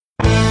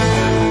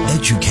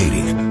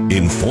educating,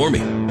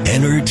 informing,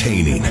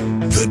 entertaining.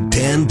 The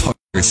Dan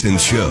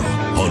Parsons Show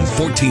on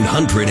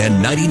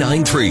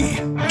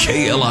 1499.3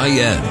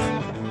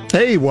 KLIN.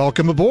 Hey,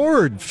 welcome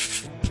aboard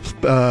to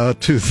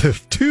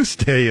the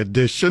Tuesday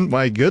edition.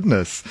 My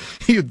goodness,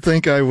 you'd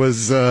think I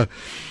was.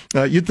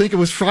 You'd think it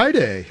was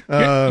Friday.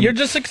 You're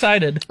just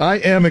excited. I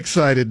am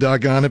excited,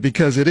 doggone it,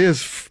 because it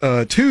is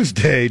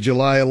Tuesday,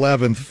 July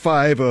 11th,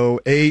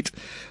 5:08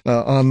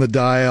 on the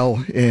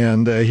dial,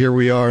 and here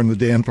we are in the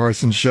Dan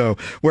Parsons Show,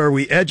 where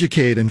we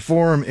educate,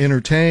 inform,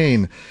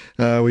 entertain.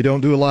 We don't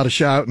do a lot of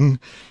shouting,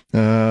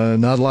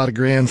 not a lot of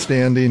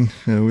grandstanding.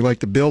 We like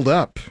to build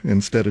up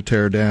instead of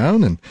tear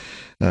down, and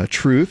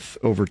truth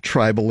over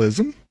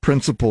tribalism,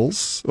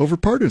 principles over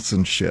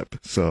partisanship.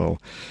 So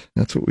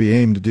that's what we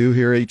aim to do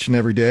here each and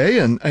every day.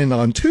 And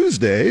on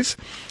Tuesdays,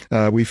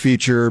 we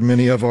feature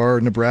many of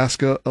our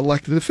Nebraska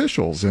elected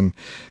officials. And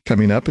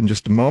coming up in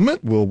just a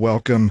moment, we'll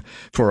welcome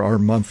for our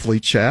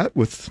monthly chat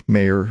with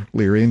Mayor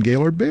Leirion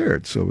Gaylor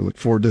Baird. So we look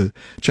forward to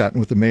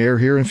chatting with the mayor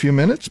here in a few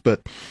minutes.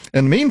 But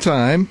in the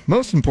meantime,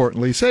 most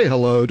importantly, say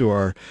hello to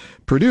our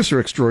producer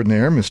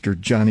extraordinaire, Mr.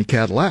 Johnny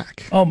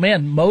Cadillac. Oh,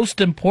 man, most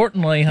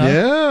importantly, huh?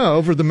 Yeah,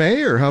 over the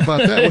mayor. How about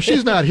that? Well,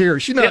 she's not here.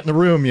 She's not in the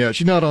room yet.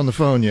 She's not on the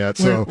phone yet.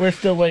 So We're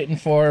still waiting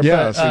for her.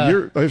 Yeah,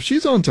 but, so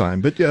she's on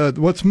time. But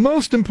what's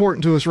most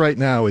important to us right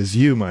now is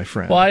you, my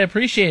friend. Well, I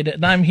appreciate it.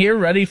 And I'm here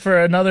ready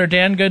for another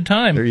Dan good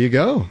time. There you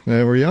go.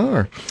 There we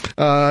are.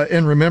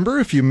 And remember,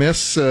 if you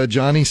miss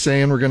Johnny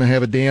saying we're going to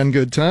have a Dan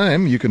good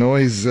time, you can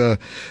always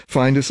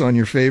find us on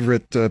your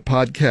favorite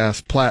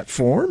podcast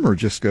platform, or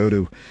just go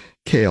to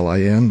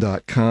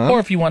KLIN.com.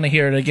 Or if you want to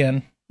hear it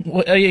again.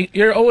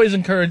 You're always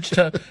encouraged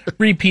to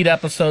repeat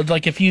episodes.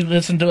 Like if you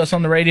listen to us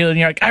on the radio and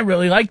you're like, I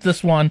really like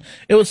this one.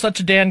 It was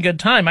such a damn good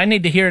time. I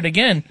need to hear it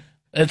again.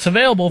 It's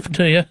available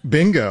to you.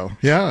 Bingo.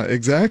 Yeah,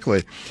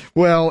 exactly.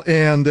 Well,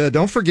 and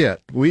don't forget,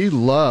 we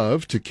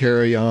love to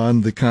carry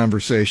on the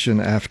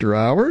conversation after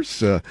hours.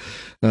 So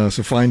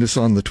find us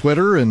on the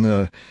Twitter and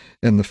the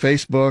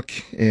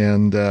Facebook.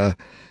 And,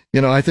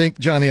 I think,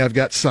 Johnny, I've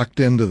got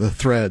sucked into the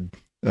threads,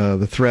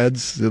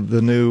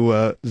 the new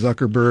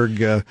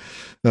Zuckerberg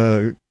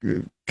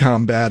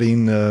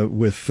combating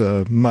with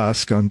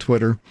Musk on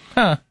Twitter.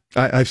 Huh.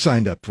 I've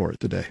signed up for it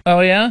today. Oh,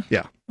 yeah?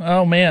 Yeah.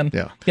 Oh, man.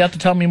 Yeah. You have to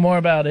tell me more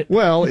about it.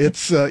 Well,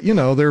 it's,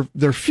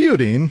 they're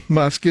feuding,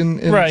 Musk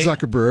and right.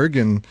 Zuckerberg,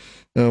 and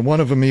one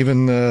of them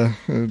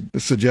even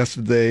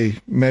suggested they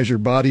measure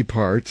body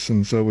parts,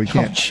 and so we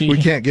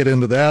can't get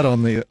into that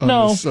on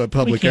this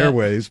public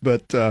airways.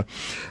 But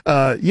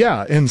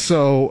yeah, and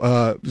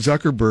so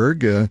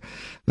Zuckerberg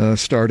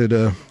started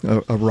a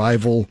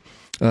rival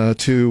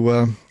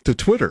to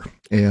Twitter,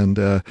 and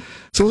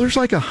so there's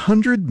like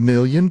 100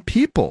 million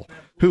people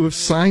who have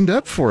signed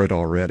up for it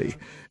already.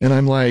 And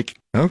I'm like,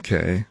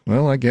 okay,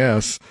 well, I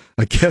guess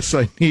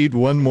I need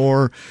one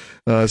more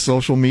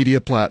social media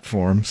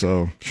platform.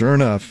 So sure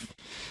enough,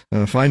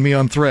 find me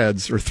on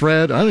Threads or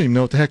Thread. I don't even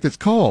know what the heck it's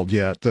called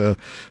yet.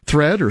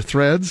 Thread or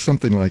Threads,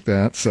 something like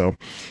that. So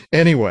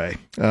anyway,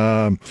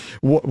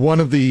 one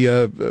of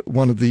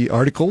the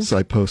articles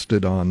I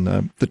posted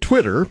on the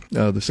Twitter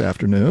this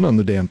afternoon on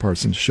the Dan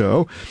Parsons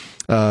Show.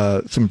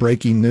 Some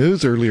breaking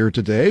news earlier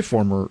today.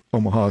 Former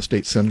Omaha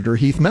State Senator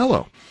Heath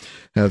Mello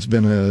has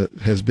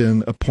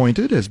been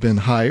appointed, has been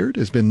hired,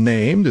 has been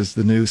named as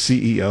the new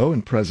CEO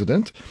and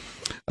president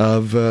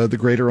of the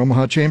Greater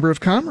Omaha Chamber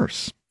of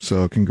Commerce.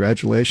 So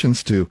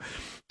congratulations to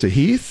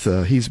Heath.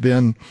 He's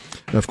been,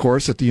 of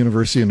course, at the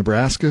University of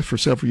Nebraska for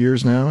several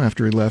years now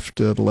after he left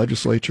the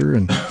legislature.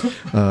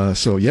 And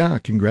so, yeah,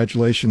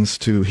 congratulations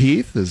to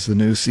Heath as the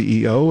new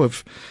CEO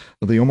of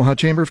the Omaha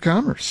Chamber of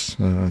Commerce.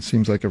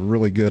 Seems like a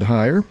really good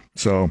hire.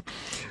 So,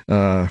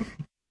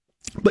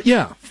 but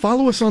yeah,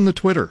 follow us on the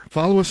Twitter.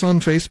 Follow us on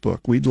Facebook.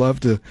 We'd love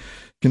to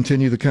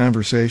continue the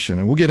conversation.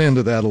 And we'll get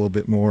into that a little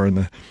bit more in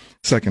the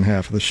second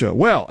half of the show.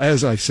 Well,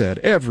 as I said,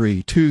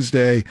 every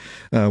Tuesday,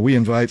 we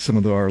invite some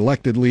of our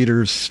elected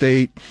leaders,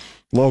 state,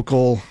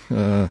 local,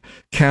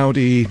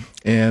 county,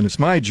 and it's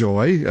my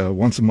joy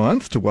once a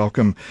month to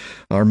welcome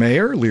our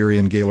mayor,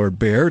 Leirion Gaylor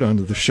Baird,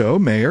 onto the show.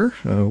 Mayor,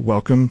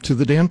 welcome to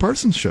the Dan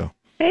Parsons Show.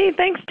 Hey,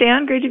 thanks,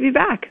 Dan. Great to be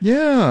back.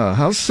 Yeah,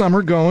 how's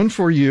summer going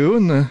for you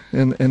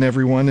and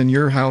everyone in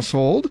your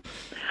household?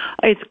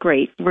 It's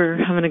great. We're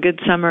having a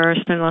good summer,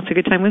 spending lots of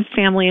good time with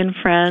family and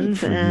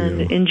friends,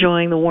 and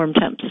enjoying the warm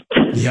temps.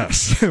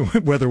 Yes,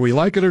 whether we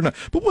like it or not.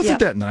 But wasn't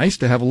that nice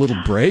to have a little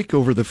break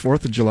over the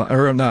 4th of July,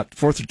 or not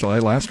 4th of July,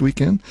 last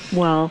weekend?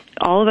 Well,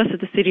 all of us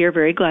at the city are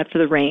very glad for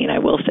the rain, I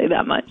will say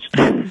that much.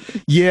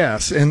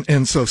 Yes,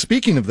 and so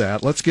speaking of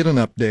that, let's get an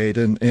update.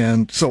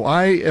 And so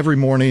every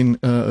morning,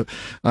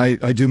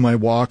 I do my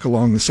walk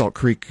along the Salt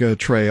Creek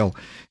Trail,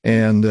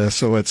 and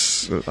so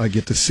I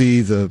get to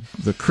see the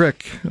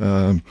creek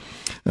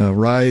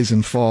rise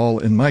and fall,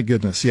 and my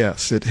goodness,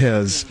 yes, it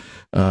has.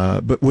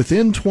 But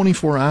within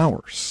 24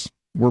 hours,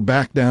 we're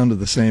back down to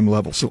the same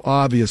level. So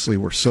obviously,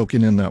 we're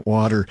soaking in that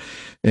water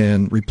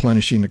and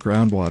replenishing the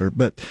groundwater.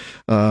 But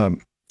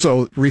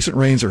so recent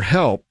rains are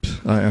helped,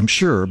 I'm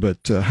sure. But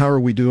how are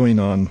we doing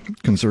on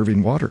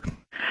conserving water?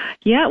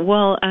 Yeah,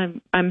 well,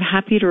 I'm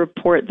happy to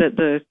report that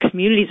the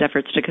community's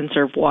efforts to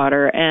conserve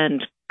water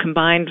and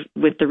combined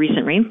with the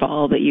recent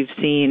rainfall that you've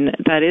seen,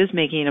 that is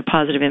making a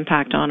positive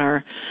impact on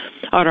our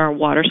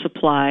water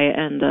supply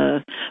and the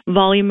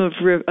volume of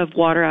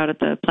water out at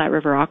the Platte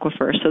River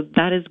Aquifer. So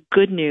that is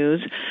good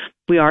news.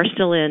 We are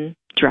still in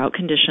drought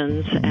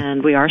conditions,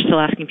 and we are still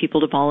asking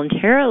people to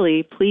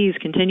voluntarily please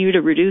continue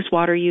to reduce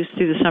water use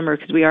through the summer,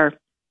 because we are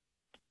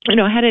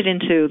headed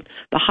into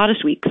the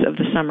hottest weeks of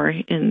the summer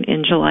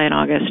in July and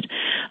August.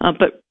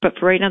 But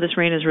for right now, this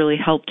rain has really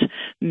helped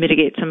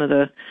mitigate some of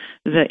the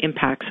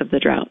impacts of the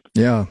drought.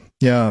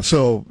 Yeah.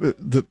 So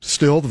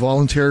still the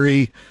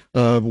voluntary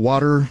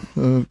water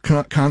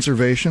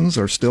conservations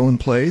are still in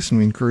place, and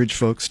we encourage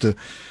folks to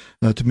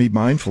be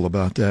mindful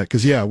about that,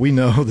 because we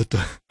know that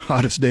the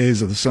hottest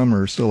days of the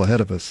summer are still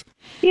ahead of us.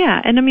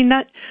 Yeah, and I mean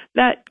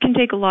that can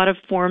take a lot of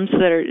forms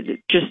that are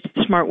just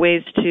smart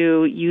ways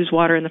to use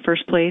water in the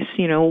first place.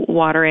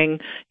 Watering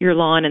your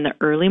lawn in the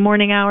early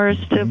morning hours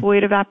to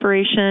avoid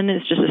evaporation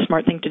is just a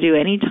smart thing to do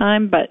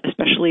anytime, but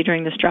especially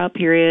during this drought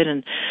period.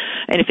 And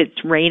if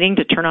it's raining,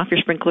 to turn off your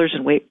sprinklers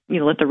and wait,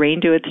 let the rain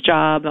do its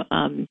job.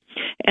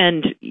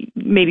 And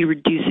maybe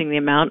reducing the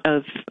amount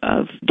of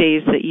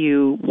days that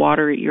you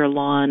water your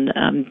lawn,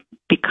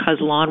 because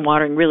lawn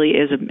watering really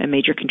is a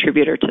major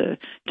contributor to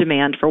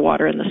demand for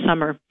water in the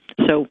summer.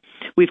 So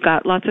we've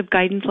got lots of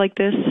guidance like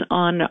this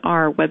on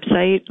our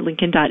website,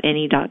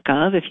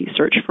 lincoln.ne.gov. If you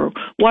search for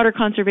water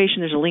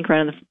conservation, there's a link right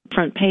on the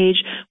front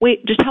page.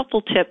 Just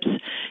helpful tips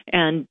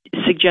and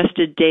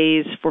suggested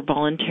days for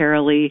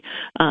voluntarily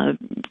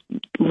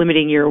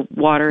limiting your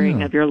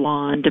watering of your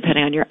lawn,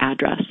 depending on your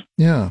address.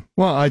 Yeah.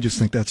 Well, I just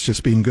think that's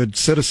just being good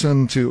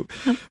citizen to,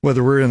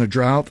 whether we're in a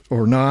drought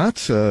or not,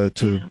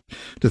 to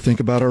think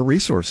about our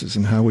resources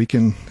and how we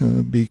can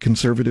be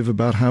conservative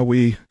about how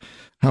we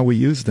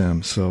use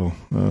them. So,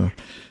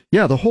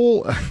 the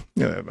whole,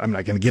 I'm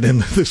not going to get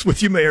into this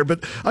with you, Mayor,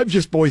 but I've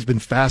just always been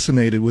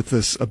fascinated with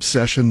this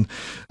obsession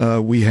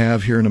we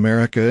have here in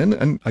America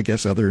and I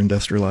guess other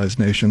industrialized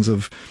nations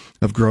of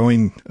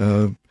growing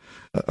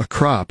a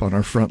crop on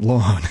our front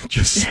lawn. It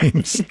just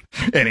seems,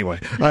 anyway,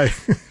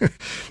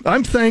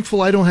 I'm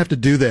thankful I don't have to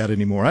do that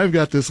anymore. I've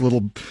got this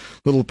little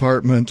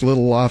apartment,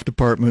 little loft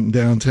apartment in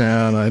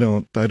downtown. I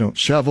don't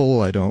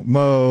shovel, I don't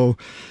mow.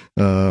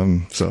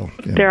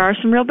 There are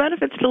some real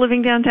benefits to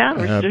living downtown.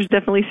 There's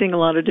definitely seeing a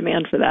lot of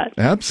demand for that.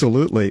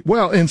 Absolutely.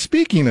 Well, and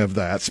speaking of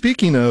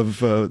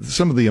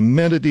some of the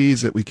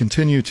amenities that we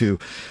continue to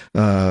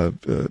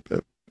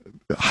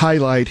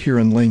highlight here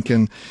in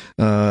Lincoln,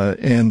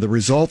 and the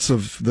results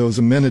of those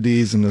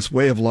amenities and this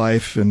way of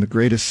life in the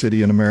greatest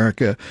city in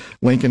America,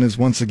 Lincoln has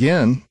once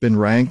again been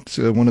ranked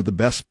one of the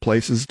best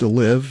places to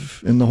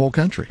live in the whole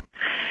country.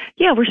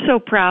 Yeah, we're so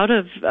proud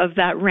of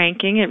that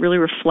ranking. It really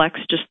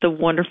reflects just the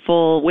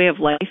wonderful way of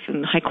life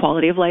and high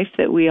quality of life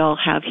that we all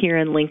have here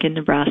in Lincoln,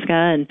 Nebraska.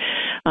 And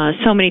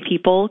so many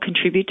people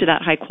contribute to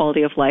that high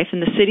quality of life.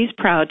 And the city's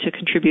proud to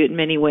contribute in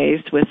many ways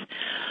with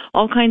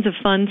all kinds of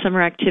fun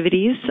summer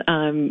activities.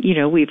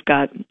 We've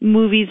got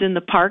movies in the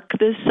park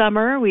this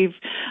summer. We've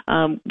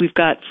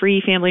got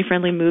free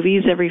family-friendly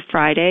movies every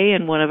Friday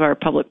in one of our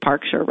public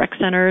parks or rec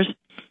centers.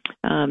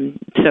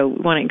 So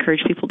we want to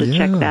encourage people to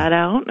check that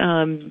out.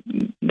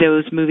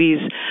 Those movies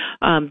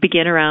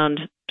begin around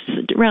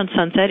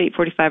sunset,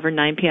 8:45 or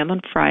 9 p.m.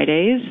 on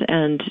Fridays,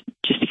 and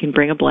just you can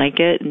bring a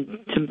blanket and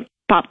some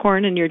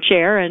popcorn in your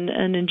chair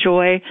and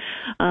enjoy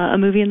a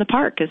movie in the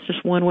park. It's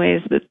just one way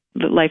that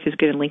life is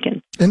good in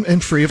Lincoln.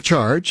 And free of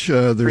charge.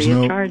 There's free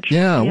of charge.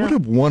 Yeah, what a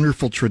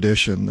wonderful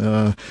tradition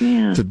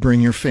to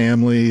bring your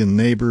family and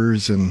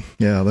neighbors, and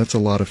that's a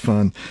lot of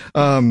fun.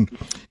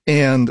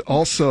 And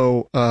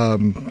also,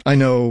 I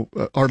know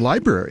our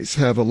libraries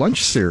have a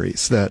lunch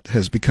series that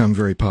has become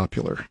very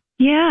popular.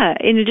 Yeah,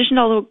 in addition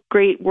to all the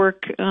great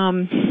work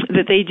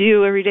that they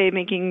do every day,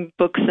 making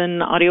books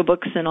and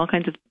audiobooks and all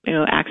kinds of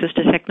access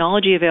to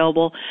technology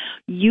available,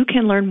 you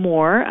can learn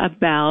more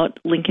about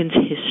Lincoln's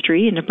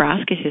history and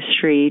Nebraska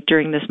history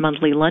during this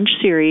monthly lunch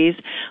series.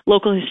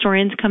 Local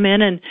historians come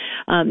in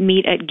and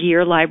meet at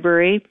Gear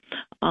Library.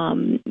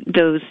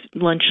 Those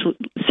lunch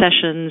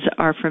sessions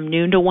are from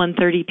noon to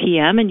 1:30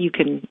 p.m. and you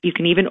can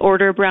even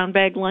order a brown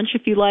bag lunch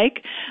if you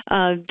like.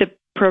 The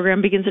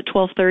program begins at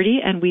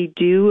 12:30, and we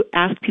do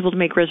ask people to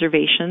make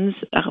reservations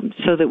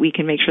so that we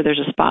can make sure there's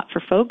a spot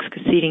for folks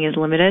because seating is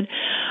limited.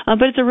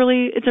 But it's a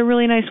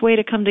really nice way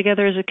to come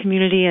together as a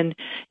community and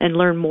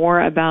learn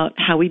more about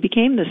how we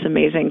became this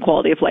amazing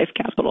quality of life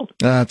capital.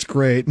 That's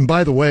great. And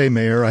by the way,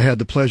 Mayor, I had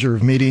the pleasure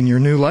of meeting your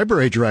new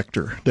library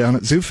director down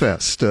at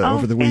ZooFest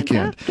over the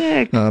weekend.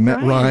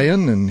 Met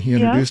Ryan, and he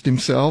introduced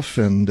himself,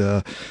 and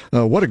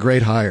what a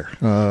great hire.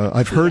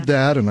 I've heard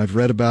that, and I've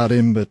read about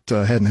him, but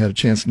hadn't had a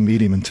chance to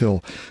meet him until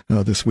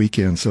school this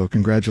weekend. So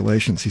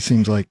congratulations. He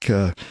seems like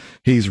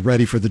he's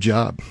ready for the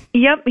job.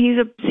 Yep, he's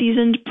a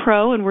seasoned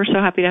pro, and we're so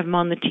happy to have him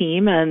on the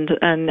team, and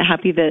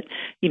happy that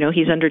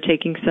he's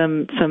undertaking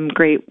some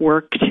great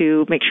work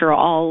to make sure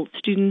all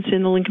students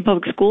in the Lincoln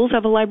Public Schools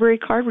have a library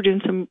card. We're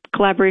doing some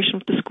collaboration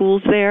with the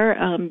schools there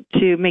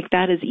to make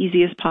that as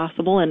easy as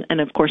possible,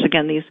 and of course,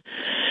 again,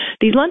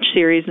 these lunch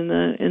series in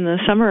the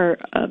summer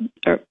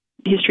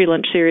history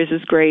lunch series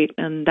is great,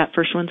 and that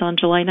first one's on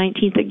July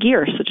 19th at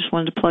Gear, so just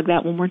wanted to plug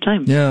that one more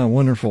time. Yeah,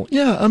 wonderful.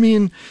 Yeah, I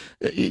mean,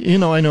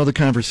 I know the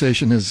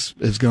conversation has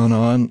gone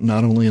on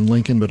not only in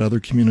Lincoln but other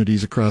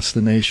communities across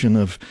the nation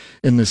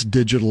in this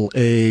digital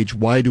age.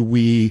 Why do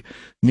we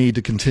need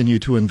to continue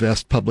to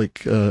invest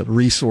public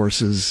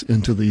resources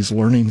into these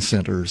learning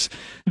centers?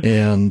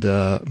 And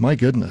my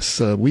goodness,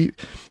 we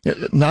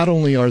not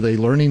only are they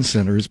learning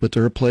centers, but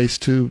they're a place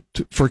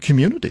for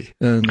community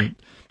and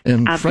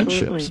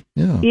friendships.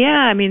 Yeah.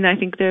 I mean, I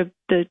think the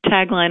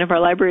tagline of our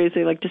libraries,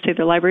 they like to say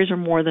their libraries are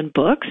more than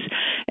books,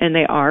 and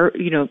they are,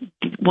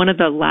 one of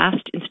the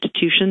last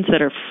institutions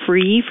that are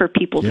free for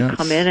people to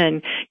come in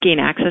and gain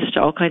access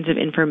to all kinds of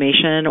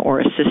information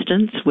or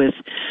assistance with.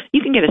 You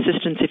can get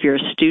assistance if you're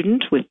a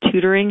student with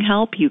tutoring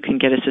help. You can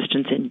get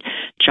assistance in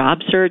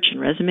job search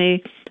and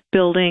resume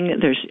building.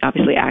 There's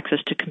obviously access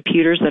to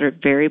computers that are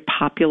very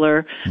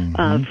popular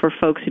for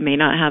folks who may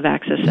not have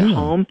access at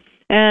home.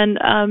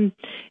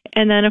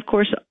 And then, of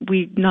course,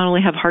 we not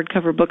only have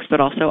hardcover books, but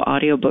also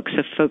audiobooks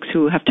of folks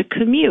who have to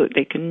commute.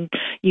 They can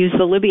use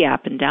the Libby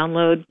app and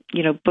download,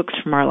 books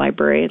from our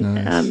library.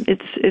 Nice.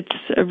 It's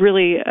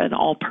really an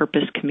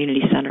all-purpose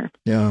community center.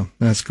 Yeah,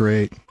 that's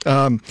great.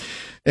 And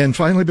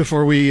finally,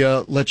 before we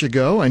let you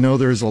go, I know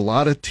there's a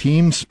lot of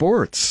team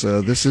sports.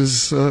 This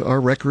is our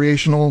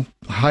recreational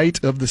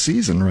height of the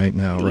season right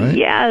now, right?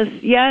 Yes.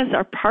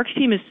 Our parks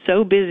team is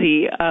so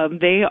busy.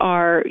 They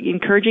are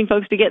encouraging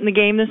folks to get in the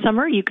game this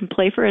summer. You can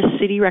play for a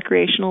city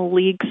recreational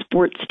league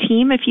sports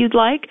team if you'd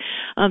like.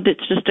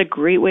 It's just a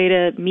great way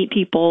to meet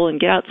people and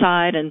get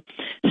outside and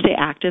stay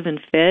active and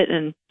fit.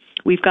 And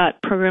we've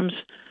got programs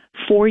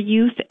for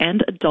youth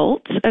and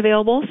adults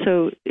available,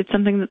 so it's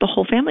something that the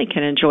whole family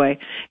can enjoy.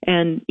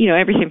 And,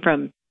 everything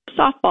from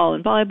softball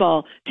and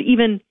volleyball to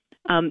even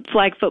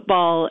flag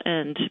football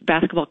and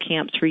basketball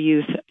camps for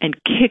youth and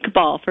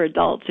kickball for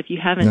adults. If you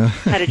haven't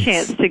had a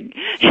chance to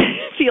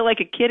feel like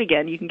a kid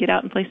again, you can get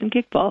out and play some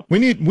kickball. We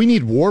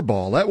need war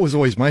ball. That was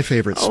always my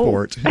favorite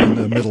sport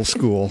in middle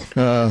school.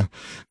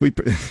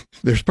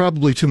 There's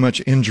probably too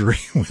much injury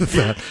with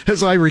that,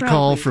 as I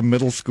recall from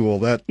middle school.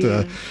 But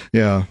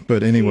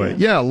anyway,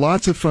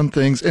 lots of fun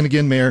things. And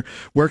again, Mayor,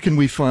 where can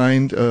we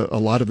find a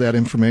lot of that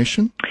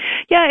information?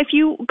 Yeah, if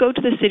you go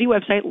to the city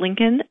website,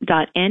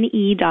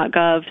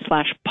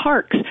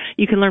 lincoln.ne.gov/parks,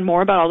 you can learn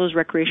more about all those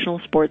recreational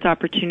sports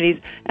opportunities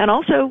and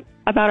also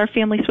about our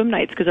family swim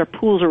nights, because our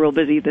pools are real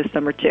busy this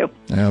summer too.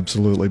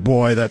 Absolutely.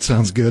 Boy, that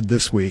sounds good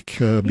this week,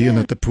 being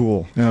at the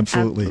pool.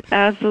 Absolutely.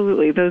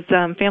 Absolutely. Those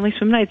family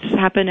swim nights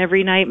happen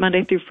every night,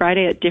 Monday through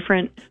Friday, at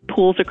different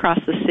pools across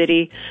the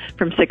city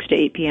from 6 to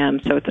 8 p.m.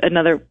 So it's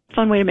another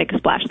fun way to make a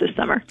splash this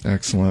summer.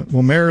 Excellent.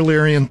 Well, Mayor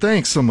Leirion,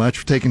 thanks so much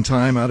for taking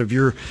time out of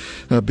your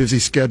busy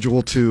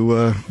schedule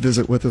to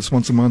visit with us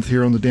once a month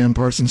here on the Dan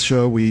Parsons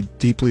Show. We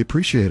deeply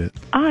appreciate it.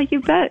 You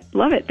bet.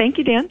 Love it. Thank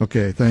you, Dan.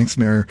 Okay. Thanks,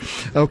 Mayor.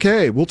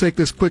 Okay. We'll take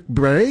this quick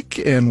break,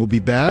 and we'll be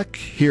back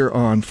here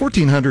on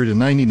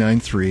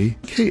 1499.3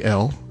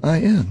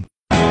 KLIN.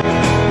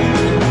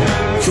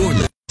 You're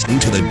listening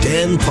to the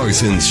Dan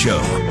Parsons Show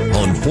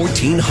on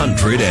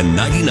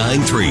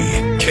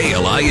 1499.3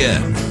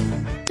 KLIN.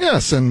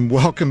 Yes, and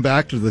welcome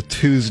back to the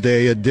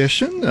Tuesday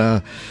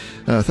edition.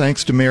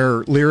 Thanks to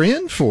Mayor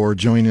Leirion for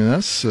joining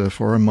us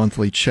for a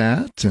monthly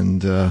chat.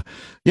 And so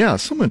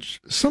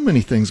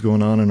many things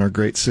going on in our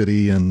great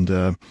city, and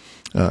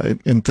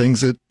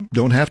things that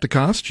don't have to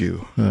cost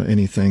you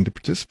anything to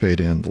participate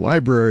in. The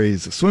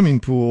libraries, the swimming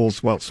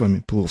pools. Well,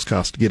 swimming pools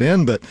cost to get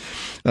in, but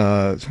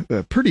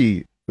a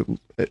pretty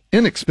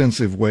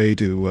inexpensive way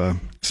to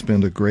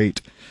spend a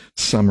great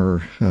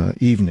summer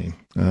evening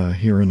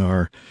here in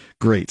our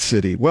great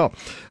city. Well,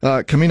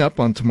 coming up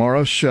on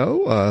tomorrow's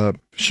show,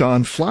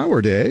 Sean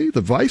Flowerday,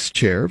 the Vice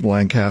Chair of the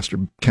Lancaster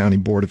County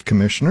Board of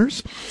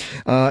Commissioners,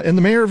 and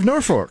the Mayor of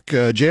Norfolk,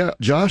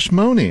 Josh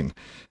Moaning.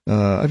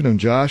 I've known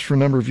Josh for a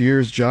number of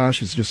years.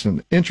 Josh is just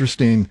an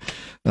interesting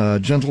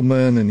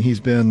gentleman, and he's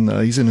in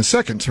his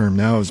second term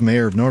now as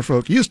mayor of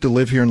Norfolk. He used to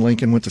live here in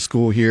Lincoln, went to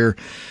school here,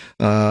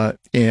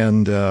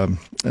 and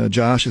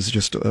Josh is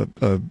just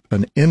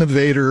an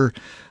innovator,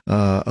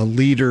 a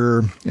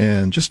leader,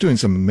 and just doing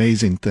some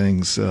amazing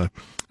things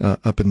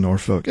up in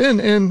Norfolk.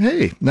 And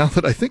hey, now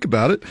that I think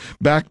about it,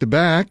 back to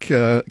back,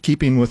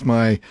 keeping with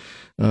my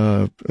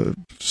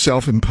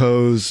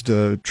self-imposed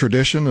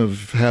tradition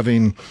of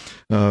having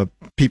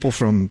people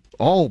from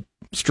all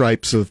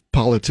stripes of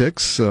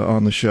politics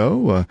on the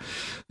show.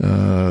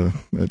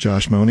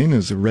 Josh Moaning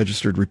is a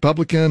registered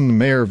Republican,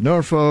 mayor of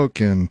Norfolk,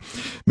 and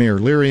Mayor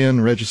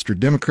Leirion, registered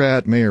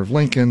Democrat, mayor of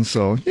Lincoln.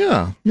 So,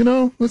 yeah,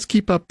 let's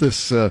keep up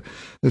this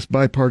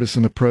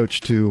bipartisan approach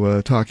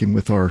to talking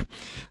with our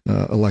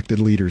elected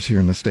leaders here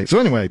in the state. So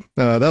anyway,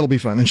 that'll be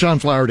fun. And Sean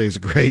Flowerday is a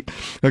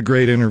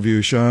great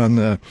interview.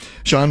 Sean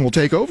will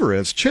take over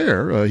as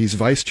chair. He's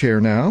vice chair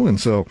now,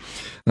 and so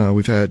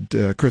we've had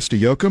Krista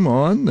Yoakum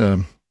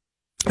on.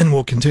 And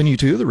we'll continue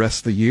to the rest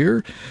of the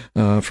year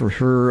for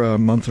her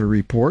monthly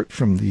report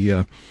from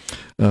the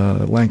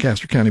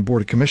Lancaster County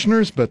Board of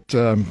Commissioners. But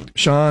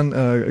Sean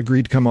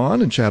agreed to come on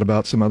and chat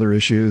about some other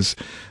issues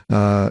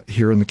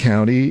here in the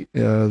county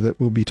that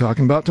we'll be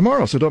talking about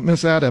tomorrow. So don't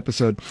miss that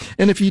episode.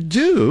 And if you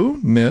do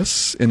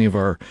miss any of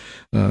our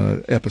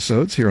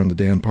episodes here on the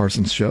Dan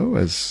Parsons Show,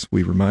 as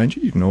we remind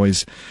you, you can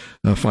always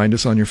find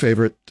us on your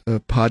favorite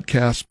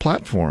podcast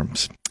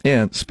platforms.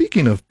 And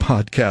speaking of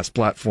podcast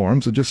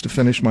platforms, just to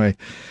finish my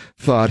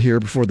thought here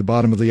before the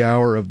bottom of the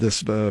hour of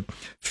this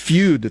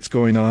feud that's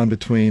going on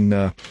between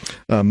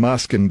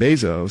Musk and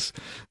Bezos,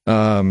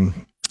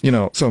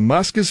 so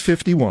Musk is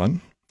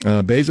 51,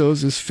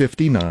 Bezos is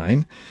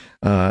 59,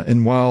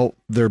 and while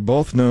they're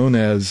both known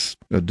as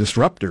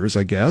disruptors,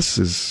 I guess,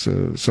 as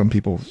some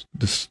people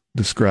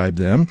describe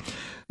them,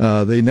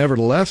 they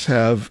nevertheless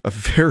have a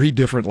very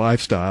different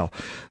lifestyle.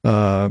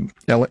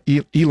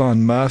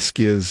 Elon Musk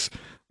is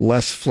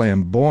less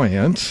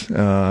flamboyant,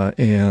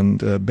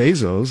 and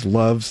Bezos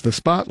loves the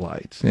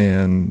spotlight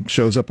and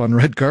shows up on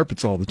red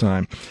carpets all the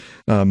time.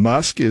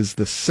 Musk is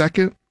the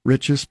second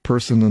richest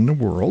person in the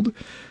world,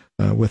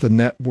 with a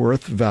net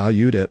worth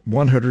valued at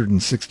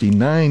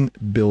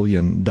 $169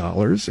 billion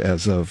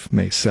as of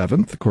May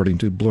 7th, according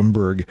to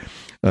Bloomberg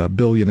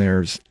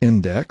Billionaires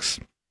Index.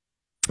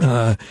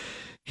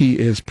 He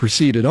is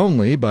preceded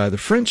only by the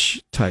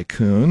French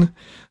tycoon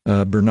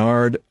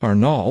Bernard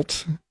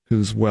Arnault,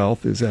 whose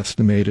wealth is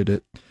estimated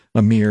at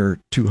a mere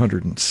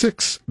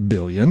 $206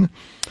 billion.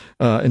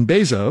 And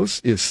Bezos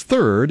is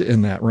third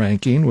in that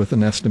ranking with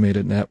an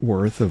estimated net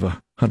worth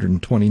of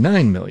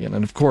 $129 million.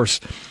 And of course,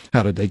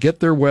 how did they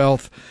get their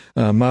wealth?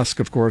 Musk,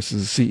 of course,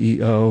 is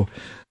CEO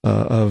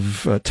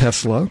of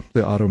Tesla,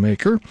 the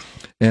automaker,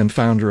 and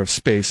founder of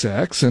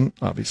SpaceX, and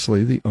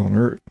obviously the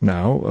owner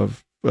now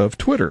of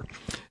Twitter.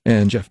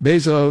 And Jeff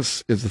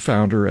Bezos is the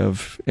founder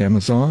of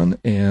Amazon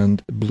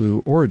and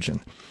Blue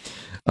Origin.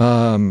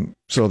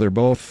 So they're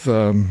both,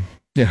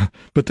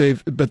 but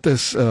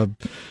this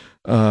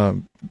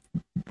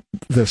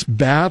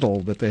battle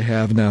that they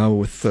have now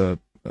with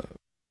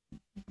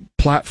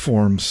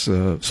platforms,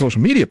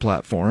 social media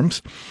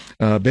platforms,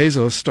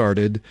 Bezos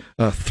started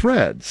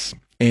Threads,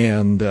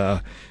 and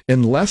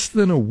in less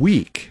than a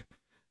week,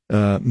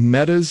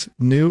 Meta's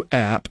new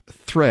app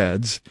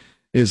Threads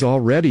is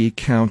already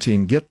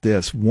counting, get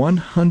this,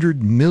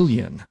 100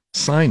 million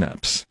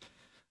signups.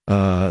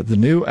 The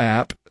new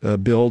app,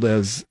 billed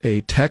as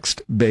a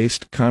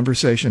text-based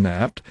conversation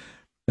app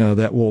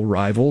that will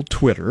rival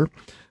Twitter,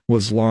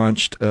 was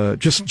launched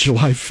just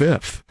July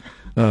 5th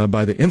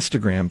by the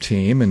Instagram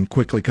team and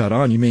quickly caught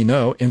on. You may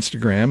know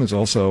Instagram is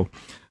also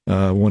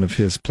one of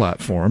his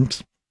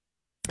platforms.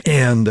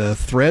 And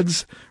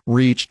Threads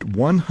reached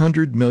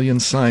 100 million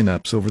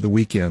signups over the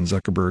weekend,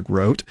 Zuckerberg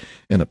wrote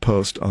in a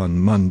post on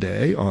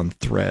Monday on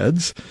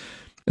Threads.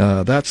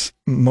 That's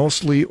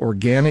mostly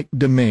organic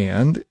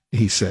demand,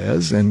 he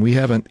says, and we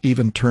haven't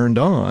even turned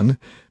on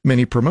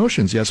many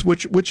promotions yet,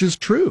 which is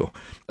true.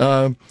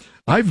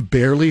 I've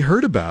barely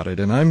heard about it,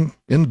 and I'm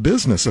in the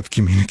business of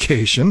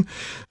communication.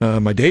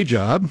 My day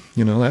job,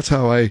 that's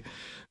how I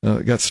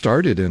got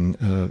started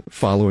in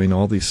following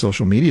all these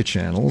social media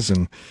channels.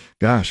 And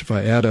gosh, if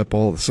I add up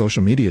all the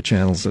social media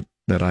channels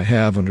that I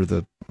have under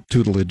the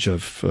tutelage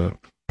of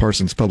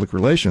Parsons Public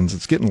Relations,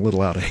 it's getting a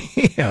little out of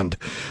hand.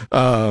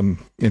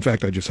 In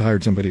fact, I just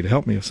hired somebody to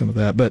help me with some of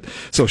that. But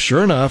so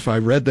sure enough, I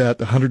read that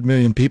 100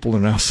 million people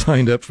are now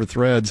signed up for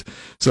Threads.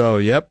 So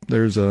yep,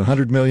 there's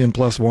 100 million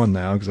plus one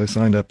now because I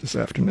signed up this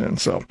afternoon.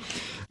 So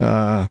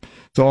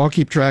I'll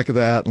keep track of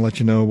that and let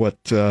you know what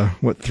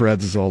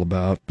Threads is all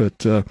about.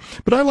 But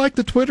I like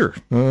the Twitter.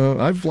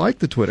 I've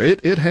liked the Twitter.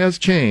 It has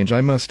changed. I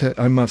must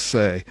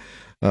say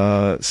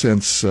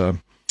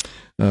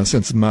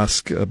since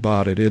Musk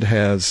bought it, it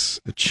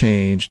has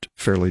changed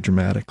fairly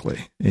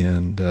dramatically.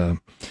 And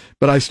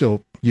but I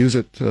still use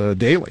it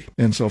daily.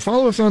 And so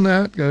follow us on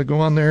that. Go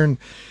on there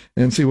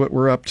and see what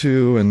we're up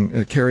to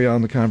and carry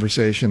on the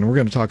conversation. We're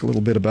going to talk a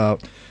little bit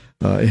about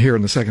here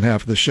in the second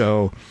half of the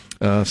show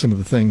some of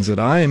the things that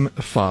I'm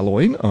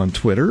following on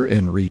Twitter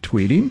and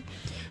retweeting.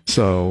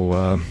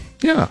 So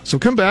so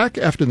come back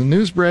after the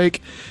news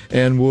break,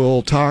 and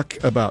we'll talk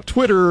about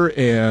Twitter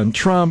and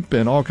Trump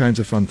and all kinds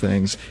of fun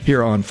things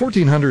here on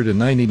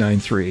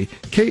 1499.3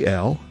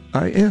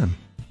 KLIN.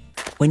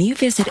 When you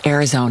visit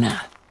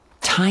Arizona,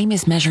 time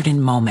is measured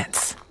in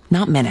moments,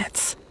 not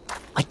minutes.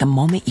 Like the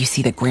moment you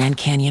see the Grand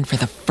Canyon for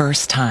the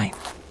first time.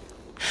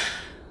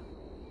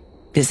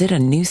 Visit a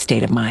new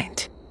state of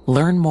mind.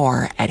 Learn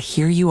more at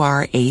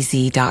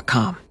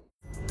hereyouareaz.com.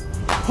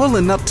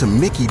 Pulling up to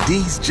Mickey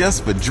D's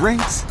just for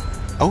drinks?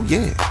 Oh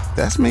yeah,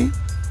 that's me.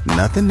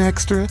 Nothing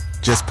extra,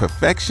 just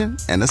perfection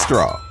and a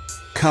straw.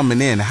 Coming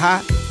in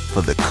hot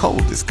for the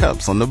coldest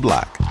cups on the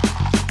block.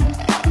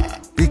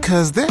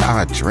 Because there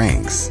are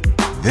drinks.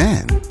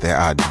 Then there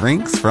are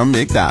drinks from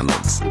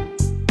McDonald's.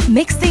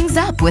 Mix things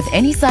up with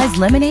any size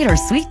lemonade or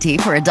sweet tea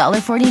for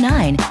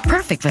 $1.49.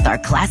 Perfect with our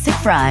classic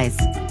fries.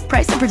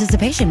 Price and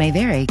participation may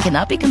vary.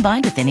 Cannot be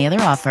combined with any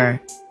other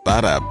offer.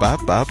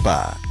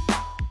 Ba-da-ba-ba-ba.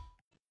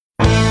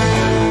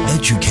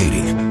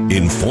 Educating,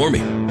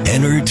 informing,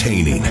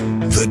 entertaining.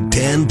 The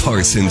Dan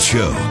Parsons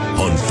Show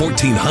on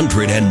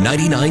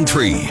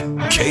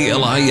 1499.3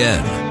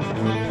 KLIN.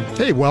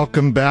 Hey,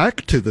 welcome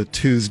back to the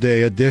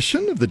Tuesday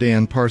edition of the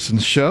Dan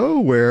Parsons Show,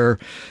 where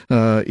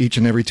each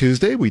and every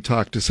Tuesday we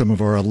talk to some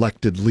of our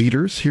elected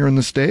leaders here in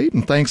the state.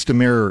 And thanks to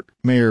Mayor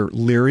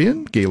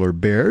Leirion, Gaylor,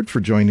 Baird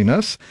for joining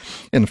us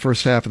in the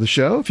first half of the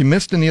show. If you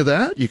missed any of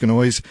that, you can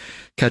always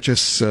catch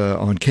us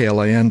on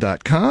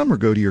KLIN.com or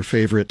go to your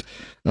favorite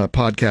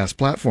podcast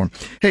platform.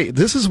 Hey,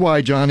 this is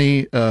why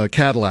Johnny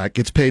Cadillac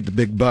gets paid the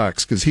big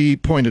bucks, because he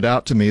pointed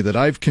out to me that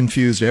I've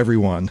confused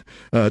everyone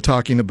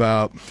talking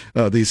about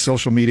these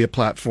social media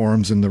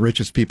platforms and the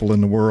richest people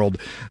in the world.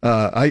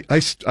 I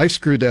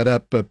screwed that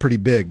up pretty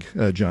big,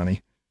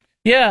 Johnny.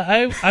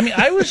 Yeah, I mean,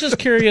 I was just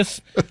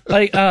curious,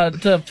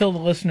 to fill the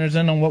listeners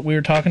in on what we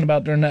were talking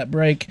about during that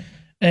break.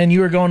 And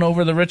you were going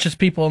over the richest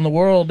people in the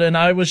world, and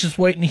I was just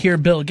waiting to hear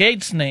Bill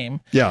Gates'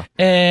 name. Yeah.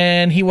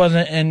 And he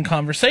wasn't in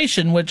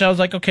conversation, which I was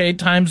like, okay,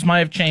 times might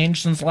have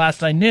changed since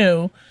last I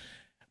knew.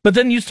 But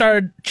then you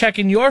started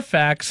checking your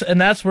facts, and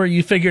that's where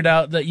you figured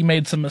out that you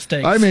made some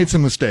mistakes. I made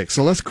some mistakes,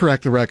 so let's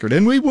correct the record.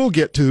 And we will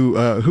get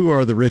to who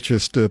are the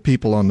richest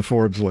people on the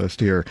Forbes list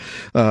here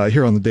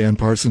on the Dan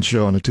Parsons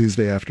Show on a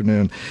Tuesday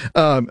afternoon.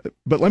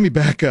 But let me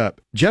back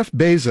up. Jeff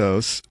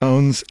Bezos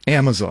owns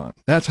Amazon.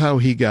 That's how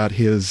he got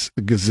his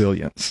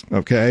gazillions,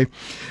 okay?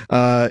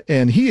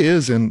 And he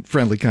is in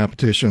friendly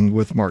competition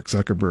with Mark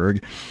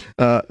Zuckerberg.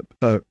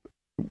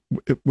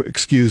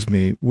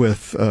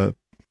 With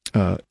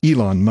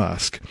Elon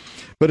Musk.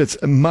 But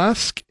it's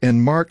Musk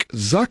and Mark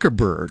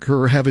Zuckerberg who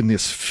are having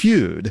this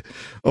feud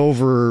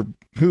over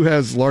who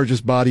has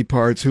largest body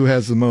parts, who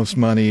has the most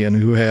money, and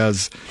who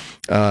has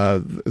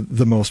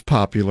the most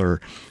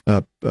popular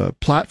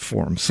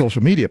platform,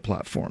 social media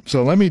platform.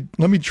 So let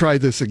me try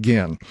this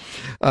again.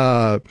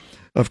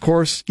 Of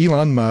course,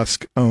 Elon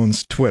Musk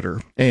owns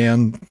Twitter,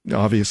 and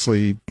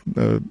obviously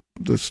the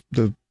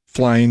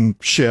flying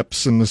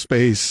ships and the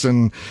space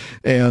and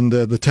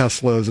the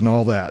Teslas and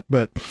all that.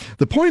 But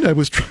the point I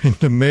was trying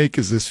to make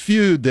is this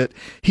feud that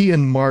he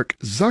and Mark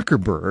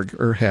Zuckerberg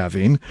are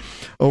having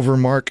over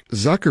Mark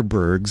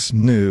Zuckerberg's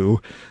new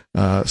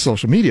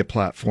social media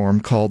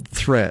platform called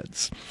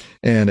Threads.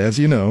 And as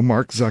you know,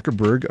 Mark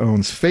Zuckerberg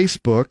owns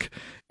Facebook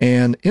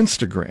and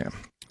Instagram.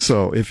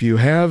 So if you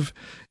have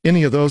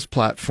any of those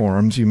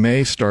platforms, you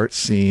may start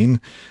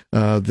seeing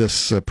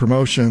this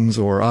promotions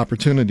or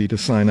opportunity to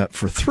sign up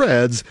for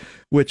Threads,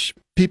 which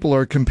people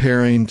are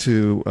comparing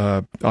to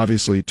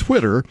obviously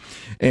Twitter,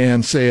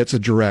 and say it's a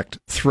direct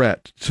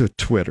threat to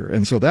Twitter.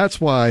 And so that's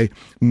why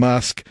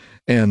Musk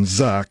and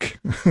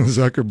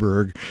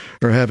Zuckerberg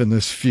are having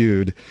this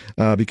feud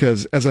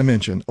because, as I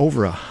mentioned,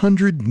 over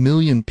 100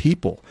 million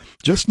people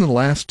just in the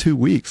last 2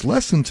 weeks,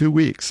 less than 2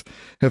 weeks,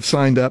 have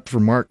signed up for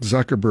Mark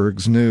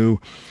Zuckerberg's new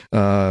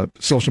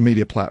social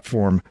media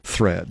platform,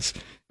 Threads.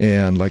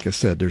 And like I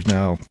said, there's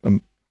now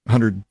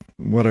 100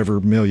 whatever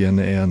million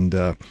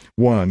and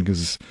one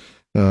because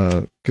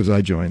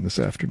I joined this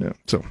afternoon.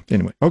 So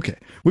anyway, okay,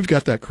 we've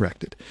got that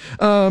corrected.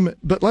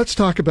 But let's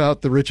talk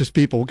about the richest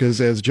people,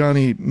 because as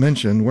Johnny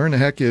mentioned, where in the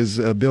heck is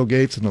Bill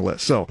Gates in the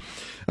list? So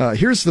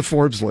here's the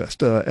Forbes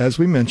list. As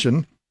we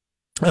mentioned,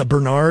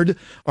 Bernard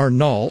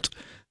Arnault,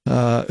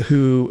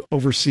 who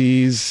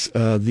oversees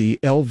the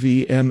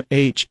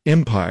LVMH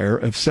empire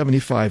of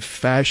 75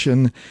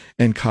 fashion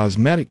and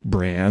cosmetic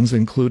brands,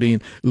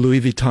 including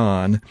Louis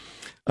Vuitton.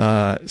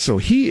 So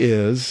he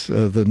is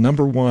the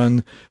number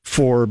one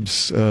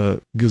Forbes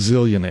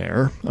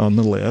gazillionaire on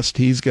the list.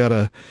 He's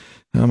got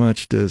how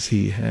much does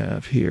he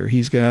have here?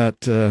 He's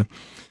got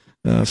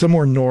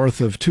somewhere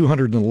north of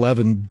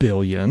 211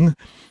 billion.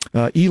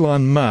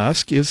 Elon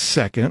Musk is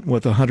second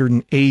with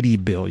 180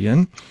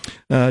 billion.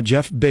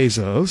 Jeff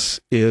Bezos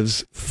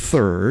is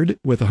third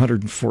with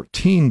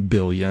 114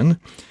 billion.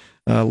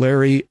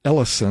 Larry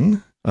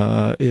Ellison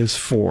is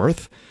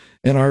fourth.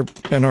 And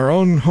our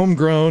own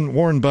homegrown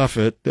Warren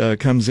Buffett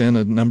comes in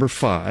at number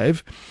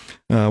 5.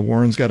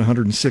 Warren's got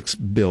 106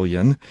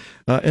 billion.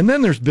 And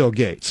then there's Bill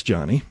Gates,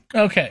 Johnny.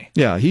 Okay.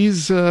 Yeah,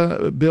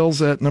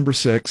 Bill's at number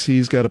 6.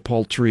 He's got a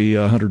paltry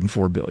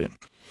 104 billion.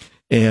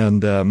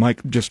 And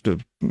Mike, just to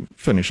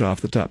finish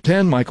off the top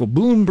 10, Michael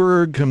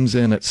Bloomberg comes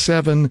in at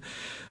 7.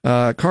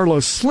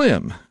 Carlos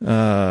Slim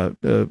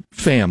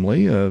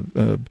family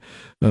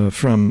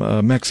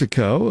from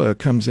Mexico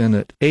comes in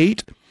at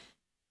 8.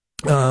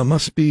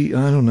 Must be,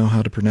 I don't know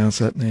how to pronounce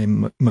that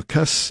name,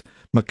 Mukesh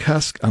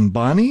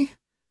Ambani.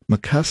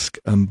 Mukesh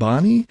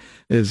Ambani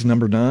is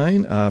number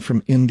 9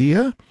 from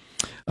India.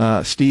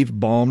 Steve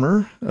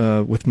Ballmer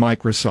with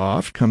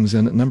Microsoft comes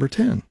in at number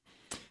 10.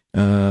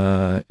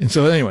 And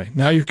so anyway,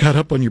 now you're caught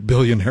up on your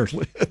billionaire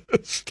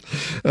list.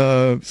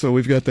 So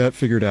we've got that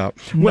figured out.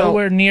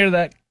 Nowhere near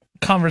that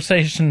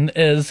conversation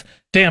is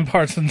Dan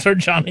Parsons or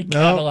Johnny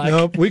Cadillac.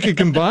 No, we could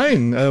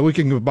combine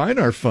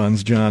our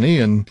funds, Johnny,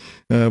 and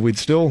we'd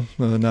still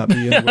not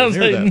be anywhere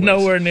near that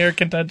nowhere near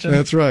contention.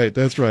 That's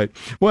right.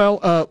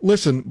 Well,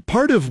 listen,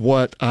 part of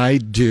what I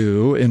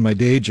do in my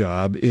day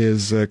job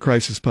is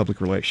crisis public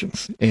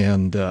relations,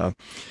 and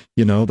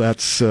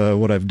that's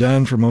what I've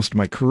done for most of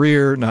my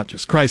career. Not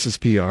just crisis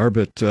PR,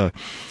 but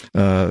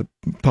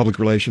public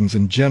relations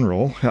in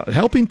general.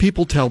 Helping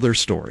people tell their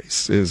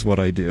stories is what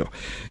I do,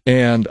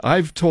 and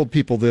I've told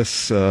people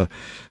this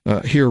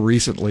here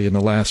recently in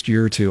the last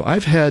year or two.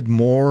 I've had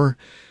more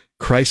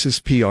crisis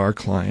PR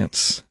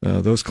clients,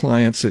 those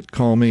clients that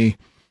call me,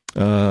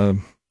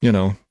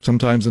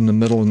 sometimes in the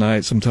middle of the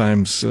night,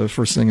 sometimes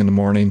first thing in the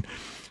morning,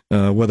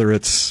 whether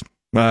it's,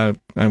 I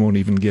won't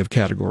even give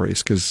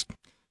categories because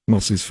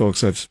most of these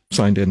folks I've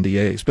signed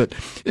NDAs, but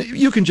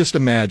you can just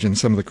imagine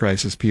some of the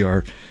crisis PR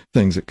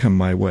things that come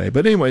my way.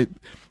 But anyway,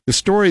 the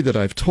story that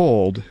I've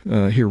told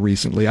here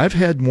recently, I've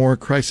had more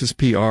crisis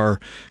PR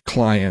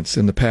clients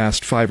in the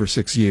past 5 or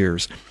 6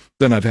 years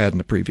than I've had in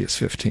the previous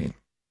 15.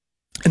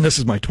 And this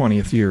is my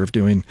 20th year of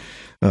doing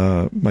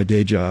my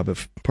day job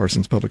of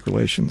Parsons Public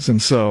Relations.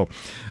 And so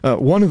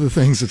one of the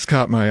things that's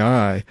caught my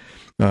eye,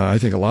 I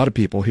think a lot of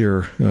people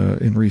here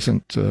in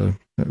recent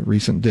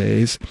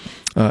days,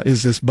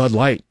 is this Bud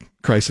Light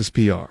crisis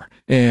PR.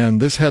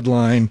 And this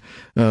headline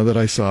that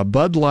I saw,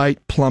 Bud Light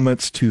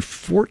plummets to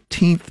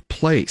 14th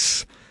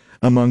place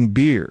among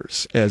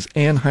beers as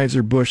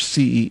Anheuser-Busch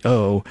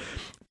CEO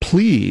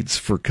pleads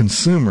for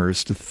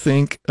consumers to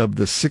think of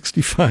the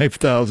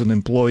 65,000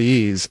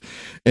 employees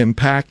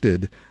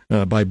impacted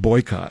by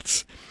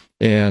boycotts.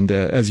 And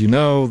as you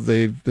know,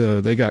 they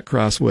got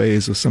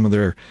crossways with some of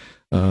their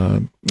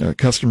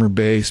customer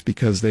base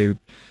because they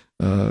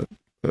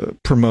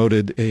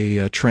promoted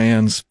a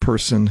trans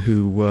person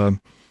who,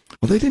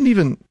 they didn't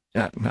even,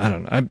 I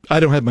don't know. I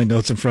don't have my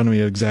notes in front of me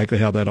exactly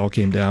how that all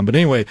came down. But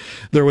anyway,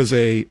 there was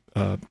a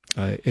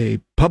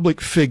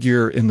public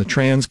figure in the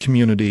trans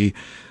community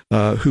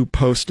who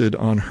posted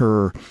on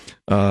her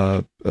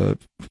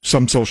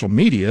some social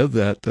media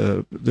that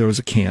there was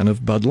a can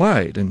of Bud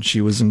Light, and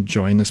she was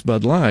enjoying this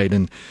Bud Light,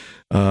 and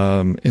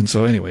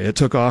so anyway, it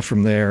took off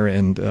from there,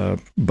 and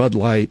Bud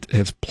Light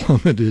has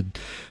plummeted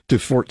to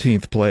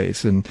 14th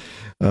place. And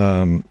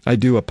I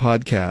do a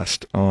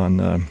podcast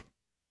on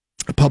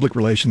public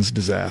relations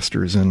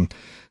disasters, and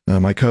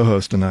my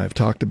co-host and I have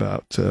talked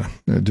about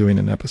doing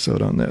an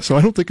episode on this. So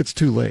I don't think it's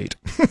too late,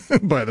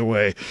 by the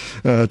way,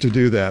 to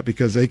do that,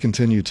 because they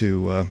continue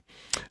to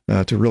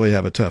really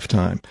have a tough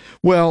time.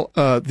 Well,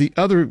 the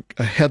other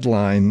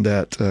headline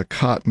that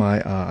caught my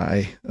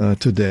eye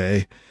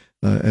today,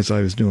 as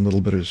I was doing a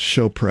little bit of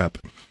show prep,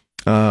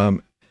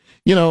 and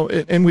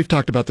we've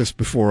talked about this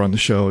before on the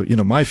show,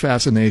 my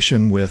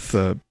fascination with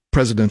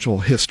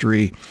presidential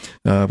history.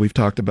 We've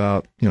talked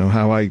about,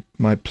 how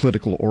my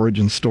political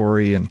origin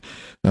story and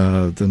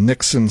the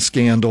Nixon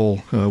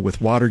scandal with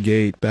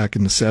Watergate back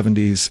in the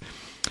 70s,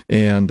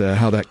 and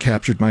how that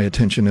captured my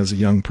attention as a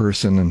young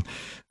person. And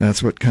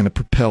that's what kind of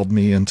propelled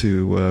me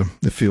into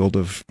the field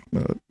of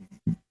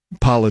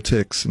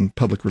politics and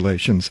public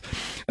relations.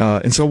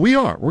 And so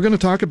we're going to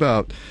talk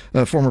about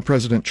former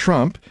President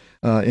Trump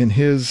in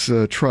his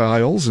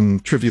trials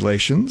and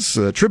tribulations,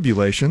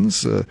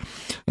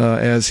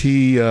 as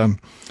he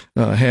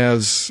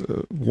has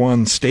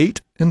one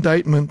state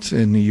indictment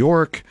in New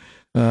York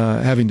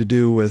having to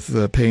do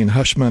with paying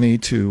hush money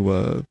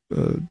to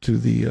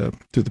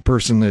the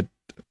person that.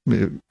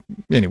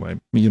 Anyway,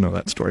 you know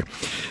that story,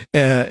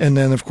 and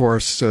then of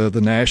course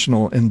the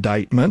national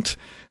indictment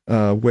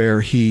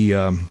where he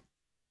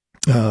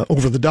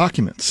over the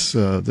documents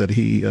that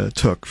he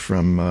took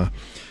from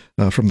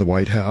the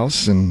White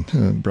House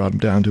and brought him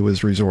down to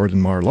his resort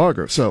in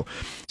Mar-a-Lago. So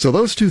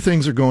those two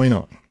things are going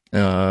on.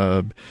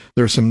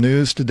 There's some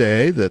news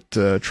today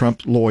that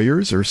Trump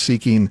lawyers are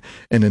seeking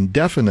an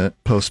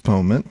indefinite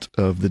postponement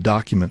of the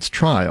documents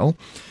trial.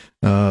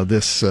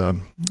 This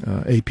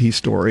AP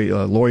story,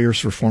 lawyers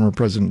for former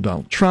President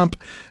Donald Trump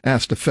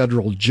asked a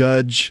federal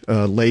judge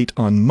late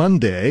on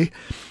Monday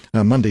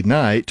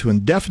night to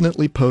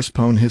indefinitely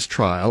postpone his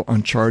trial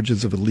on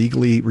charges of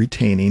illegally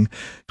retaining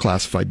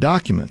classified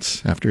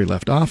documents after he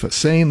left office,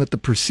 saying that the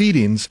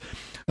proceedings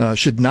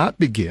should not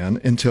begin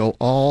until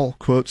all,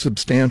 quote,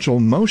 substantial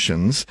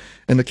motions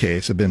in the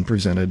case have been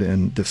presented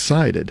and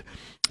decided.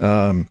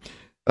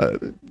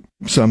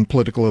 Some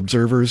political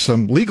observers,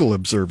 some legal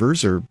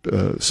observers are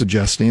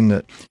suggesting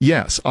that,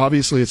 yes,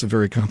 obviously it's a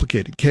very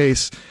complicated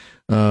case,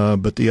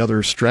 but the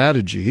other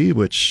strategy,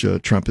 which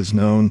Trump is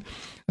known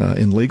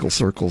in legal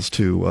circles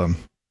to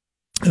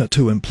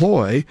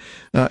employ,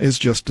 is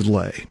just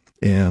delay.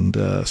 And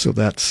so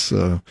that's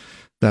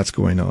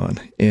going on.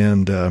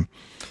 And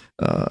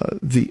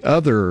the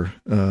other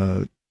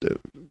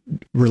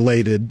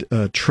related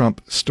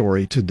Trump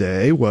story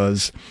today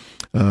was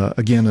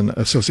again, an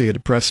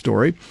Associated Press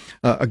story.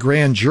 A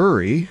grand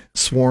jury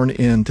sworn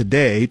in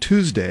today,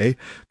 Tuesday,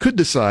 could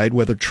decide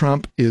whether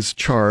Trump is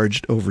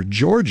charged over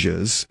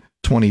Georgia's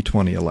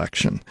 2020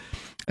 election.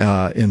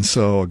 And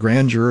so a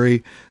grand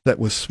jury that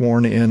was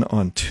sworn in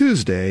on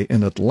Tuesday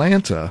in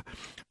Atlanta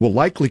will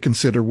likely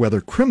consider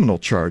whether criminal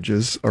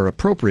charges are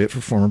appropriate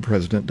for former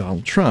President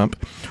Donald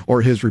Trump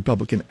or his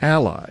Republican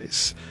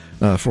allies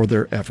for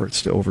their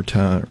efforts to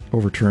overturn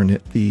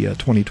the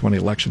 2020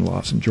 election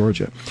loss in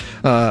Georgia.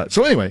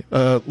 So anyway,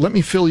 let me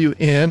fill you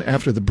in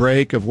after the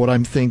break of what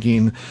I'm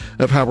thinking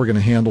of how we're going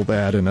to handle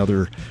that and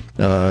other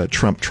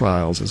Trump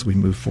trials as we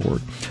move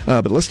forward.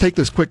 But let's take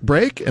this quick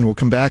break, and we'll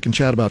come back and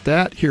chat about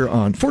that here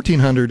on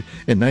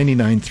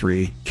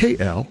 1499.3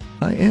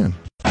 KLIN.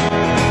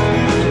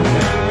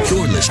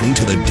 You're listening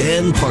to The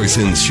Dan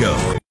Parsons Show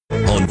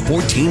on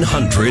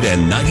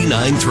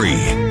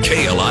 1499.3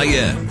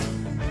 KLIN.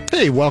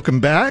 Hey, welcome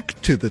back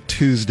to the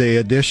Tuesday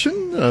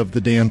edition of the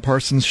Dan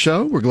Parsons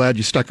Show. We're glad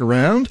you stuck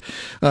around.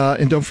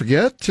 And don't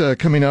forget,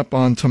 coming up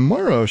on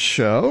tomorrow's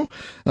show,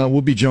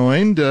 we'll be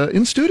joined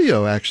in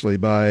studio, actually,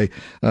 by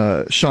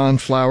Sean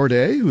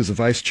Flowerday, who is the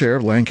vice chair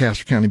of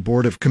Lancaster County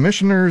Board of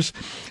Commissioners,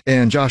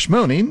 and Josh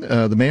Moaning,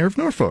 the mayor of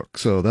Norfolk.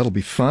 So that'll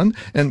be fun.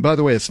 And by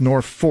the way, it's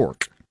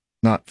Norfolk,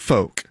 not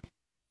folk.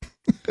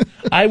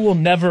 I will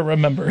never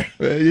remember.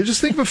 You just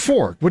think of a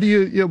fork. What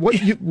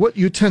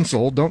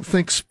utensil? Don't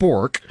think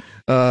spork.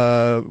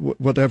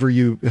 Whatever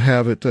you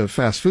have at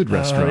fast food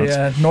restaurants.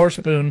 Yeah, North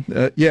spoon.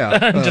 Yeah.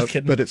 I'm just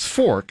kidding. But it's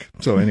fork.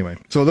 So anyway,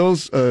 so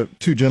those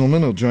two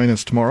gentlemen will join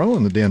us tomorrow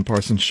on the Dan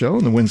Parsons Show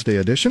in the Wednesday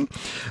edition.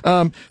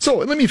 So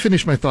let me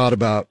finish my thought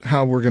about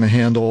how we're going to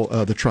handle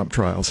the Trump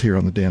trials here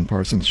on the Dan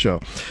Parsons Show.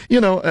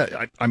 You know,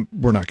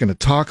 we're not going to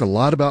talk a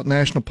lot about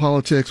national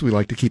politics. We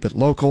like to keep it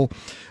local,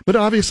 but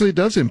obviously it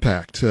does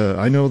impact.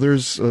 I know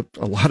there's a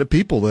lot of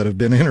people that have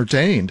been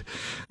entertained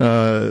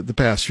the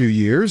past few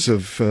years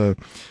of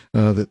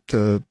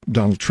that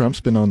Donald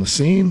Trump's been on the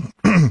scene.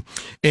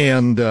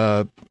 And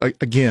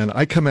again,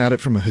 I come at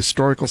it from a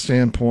historical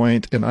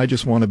standpoint, and I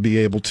just want to be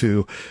able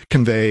to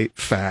convey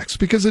facts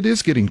because it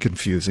is getting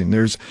confusing.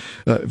 There's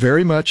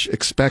very much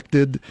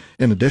expected,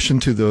 in addition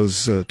to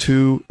those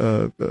two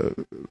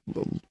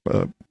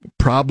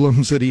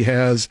problems that he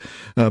has,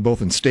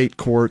 both in state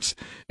courts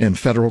and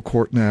federal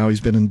court now. He's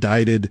been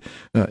indicted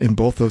in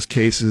both those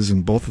cases,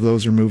 and both of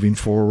those are moving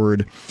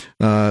forward.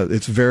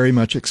 It's very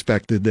much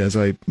expected, as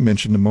I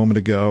mentioned a moment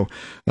ago,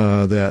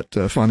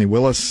 that Fani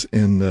Willis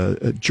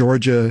in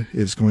Georgia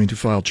is going to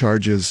file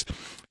charges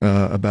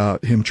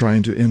about him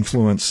trying to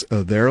influence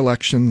their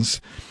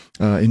elections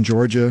in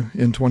Georgia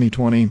in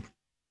 2020.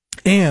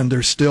 And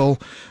there's still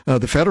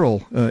the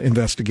federal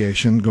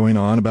investigation going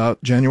on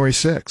about January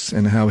 6th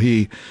and how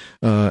he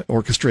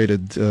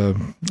orchestrated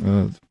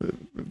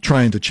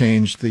trying to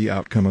change the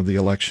outcome of the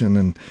election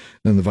and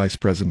the vice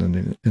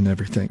president and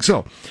everything.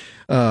 So,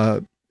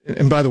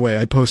 and by the way,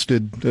 I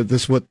posted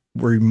this, what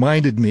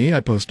reminded me, I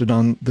posted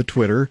on the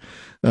Twitter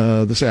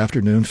this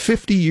afternoon,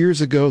 50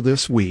 years ago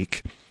this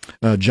week,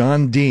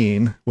 John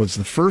Dean was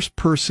the first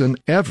person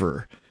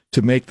ever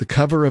to make the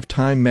cover of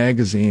Time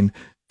magazine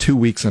 2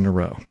 weeks in a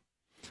row.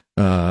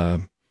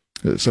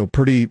 So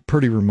pretty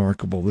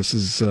remarkable. This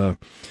is,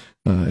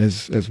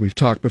 as we've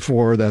talked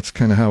before, that's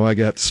kind of how I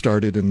got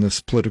started in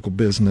this political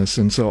business.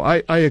 And so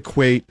I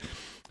equate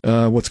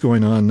what's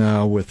going on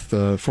now with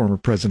former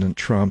President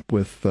Trump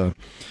with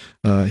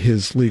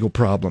his legal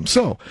problems.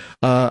 So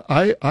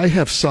I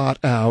have sought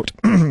out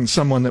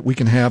someone that we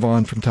can have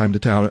on from time to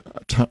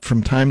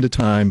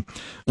time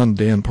on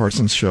Dan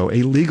Parsons Show,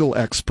 a legal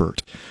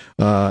expert,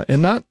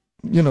 and not.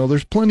 You know,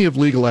 there's plenty of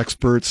legal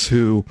experts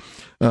who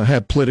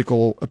have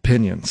political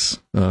opinions.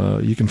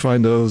 You can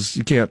find those.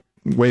 You can't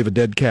wave a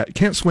dead cat.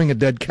 Can't swing a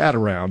dead cat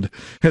around,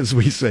 as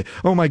we say.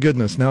 Oh my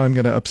goodness! Now I'm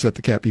going to upset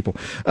the cat people.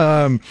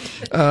 I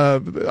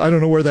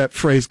don't know where that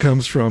phrase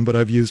comes from, but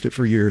I've used it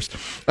for years.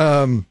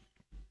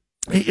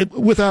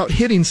 Without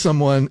hitting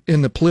someone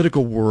in the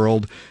political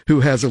world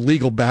who has a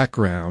legal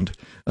background,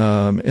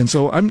 and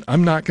so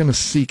I'm not going to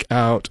seek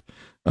out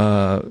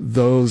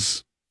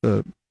those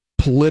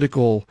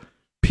political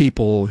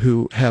people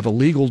who have a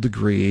legal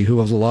degree,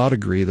 who has a law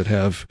degree, that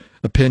have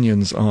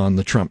opinions on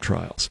the Trump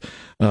trials.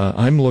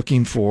 I'm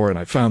looking for, and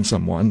I found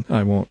someone,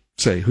 I won't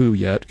say who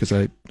yet because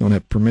I don't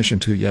have permission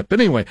to yet, but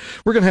anyway,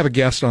 we're going to have a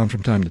guest on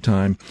from time to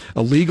time,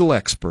 a legal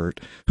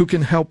expert who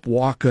can help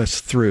walk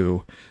us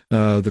through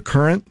the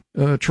current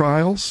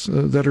trials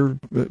that are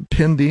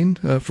pending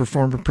for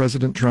former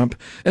President Trump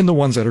and the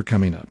ones that are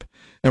coming up.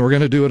 And we're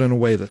going to do it in a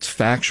way that's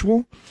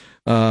factual,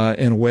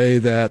 in a way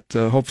that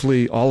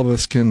hopefully all of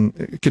us can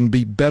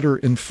be better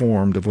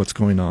informed of what's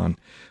going on.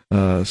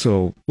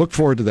 So look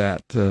forward to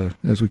that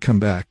as we come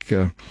back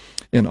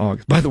in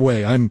August. By the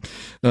way, I'm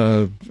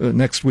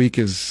next week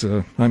is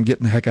I'm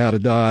getting the heck out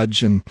of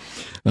Dodge, and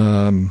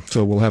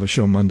so we'll have a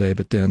show Monday.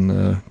 But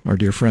then our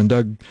dear friend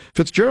Doug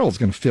Fitzgerald is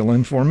going to fill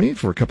in for me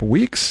for a couple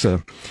weeks.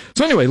 So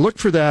anyway, look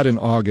for that in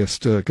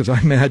August because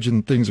I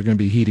imagine things are going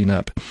to be heating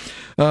up.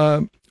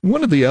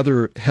 One of the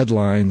other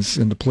headlines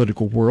in the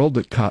political world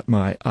that caught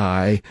my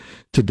eye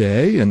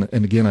today, and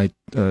again, I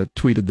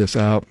tweeted this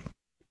out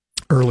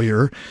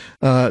earlier,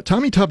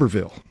 Tommy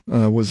Tuberville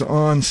was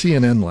on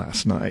CNN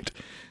last night,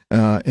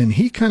 and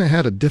he kind of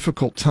had a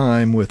difficult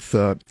time with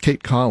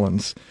Kate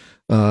Collins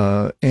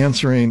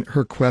answering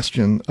her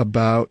question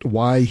about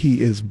why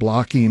he is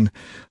blocking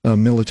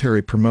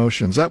military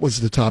promotions. That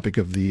was the topic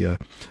of the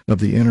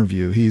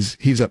interview.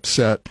 He's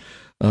upset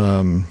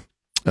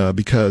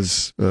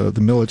because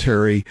the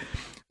military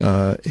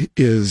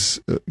is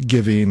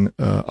giving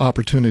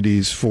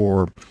opportunities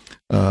for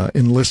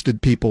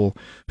enlisted people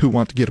who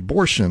want to get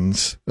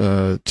abortions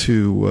to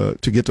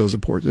get those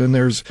abortions. And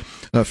there's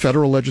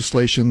federal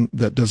legislation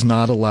that does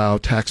not allow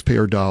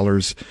taxpayer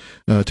dollars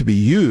to be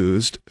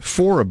used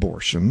for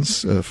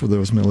abortions for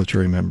those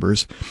military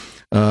members,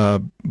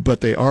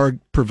 but they are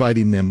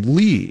providing them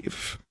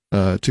leave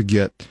to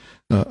get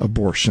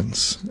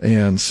abortions.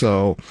 And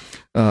so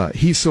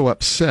he's so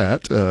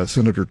upset,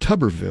 Senator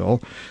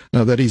Tuberville,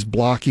 that he's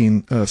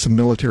blocking some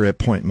military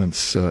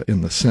appointments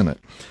in the Senate.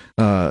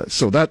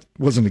 So that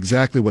wasn't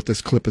exactly what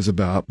this clip is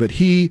about, but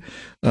he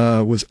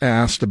was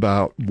asked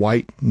about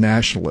white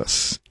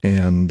nationalists.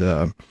 And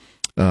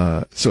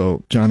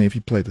so, Johnny, if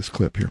you play this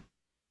clip here.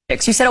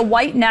 You said a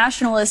white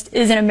nationalist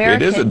is an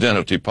American. It is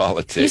identity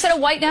politics. You said a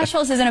white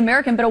nationalist is an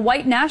American, but a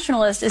white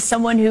nationalist is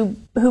someone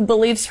who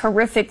believes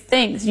horrific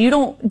things. Do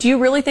you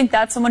really think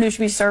that's someone who should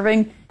be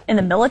serving in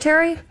the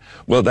military?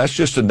 Well, that's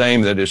just a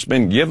name that has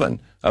been given.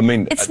 I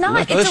mean, it's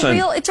not.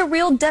 It's a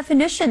real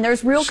definition.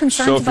 There's real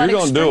concerns about extremism. So if you're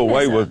going to do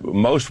away with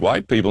extremism. most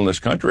white people in this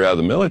country out of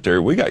the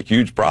military, we got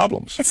huge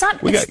problems. It's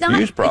not. We got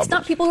huge problems. It's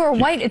not people who are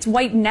white. It's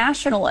white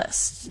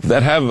nationalists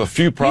that have a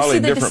few probably you see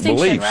the different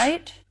distinction, beliefs.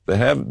 Right?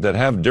 That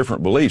have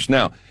different beliefs.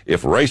 Now,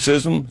 if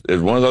racism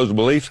is one of those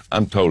beliefs,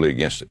 I'm totally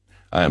against it.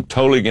 I am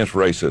totally against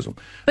racism.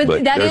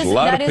 But there's a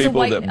lot of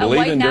people that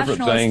believe in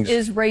different things.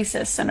 Is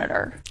racist,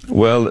 Senator.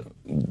 Well,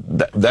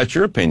 that's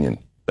your opinion.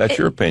 That's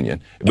your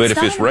opinion. But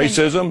if it's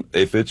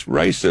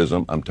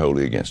racism, I'm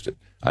totally against it.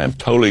 I am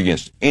totally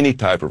against any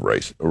type of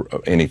race or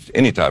any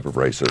type of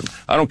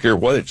racism. I don't care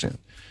what it's in.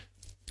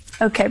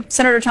 Okay,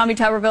 Senator Tommy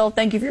Tuberville,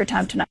 thank you for your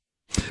time tonight.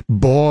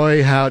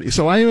 Boy, howdy.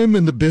 So I am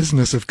in the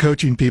business of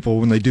coaching people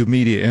when they do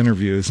media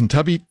interviews. And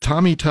Tommy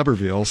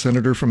Tuberville,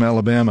 senator from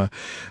Alabama,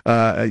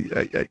 I'd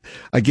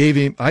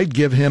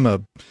give him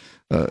a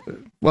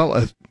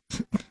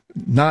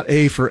not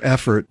A for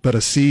effort, but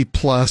a C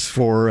plus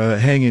for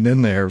hanging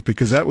in there,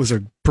 because that was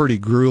a pretty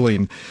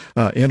grueling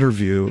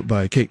interview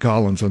by Kate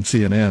Collins on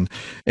CNN.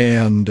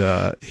 And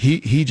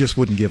he just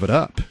wouldn't give it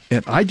up.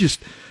 And I just,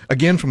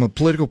 again, from a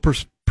political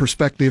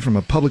perspective, from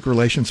a public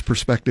relations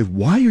perspective,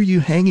 why are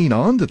you hanging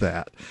on to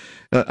that?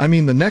 I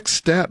mean, the next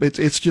step,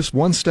 it's just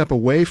one step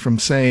away from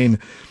saying,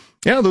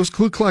 yeah, those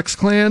Ku Klux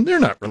Klan, they're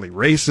not really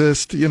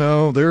racist,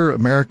 they're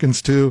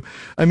Americans too.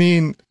 I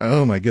mean,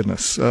 oh my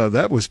goodness,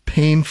 that was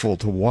painful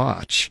to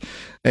watch.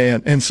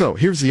 And so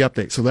here's the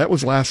update. So that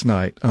was last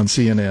night on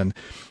CNN,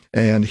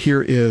 and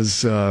here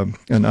is an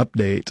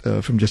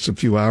update from just a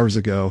few hours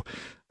ago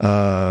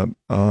on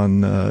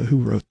who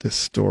wrote this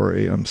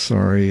story. I'm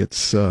sorry,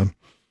 it's a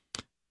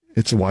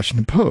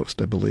Washington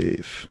Post, I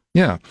believe.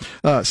 Yeah.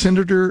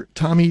 Senator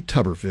Tommy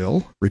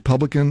Tuberville,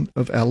 Republican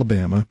of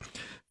Alabama,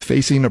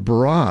 facing a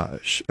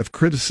barrage of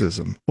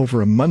criticism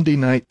over a Monday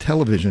night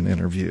television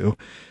interview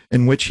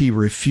in which he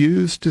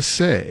refused to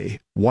say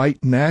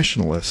white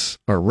nationalists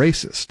are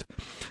racist.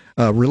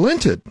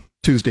 Relented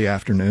Tuesday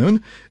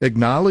afternoon,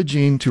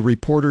 acknowledging to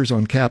reporters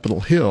on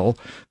Capitol Hill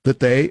that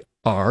they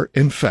are,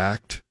 in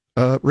fact,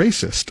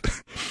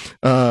 racist.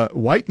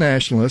 White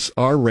nationalists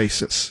are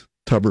racist,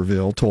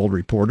 Tuberville told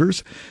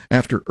reporters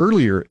after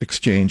earlier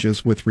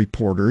exchanges with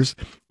reporters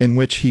in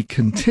which he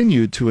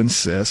continued to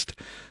insist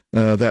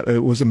that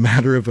it was a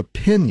matter of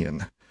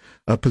opinion,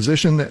 a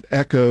position that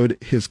echoed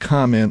his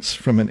comments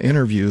from an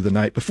interview the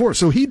night before.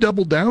 So he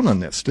doubled down on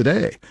this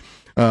today,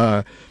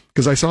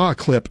 because I saw a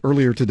clip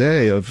earlier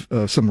today of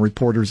some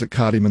reporters that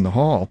caught him in the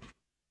hall,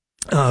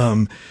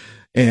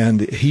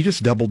 and he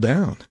just doubled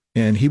down,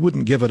 and he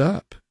wouldn't give it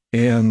up.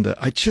 And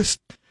I just,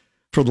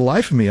 for the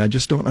life of me, I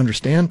just don't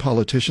understand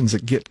politicians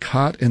that get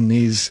caught in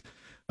these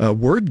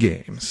word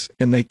games,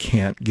 and they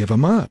can't give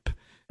them up.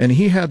 And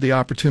he had the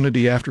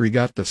opportunity, after he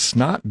got the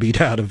snot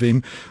beat out of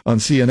him on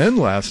CNN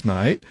last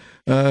night,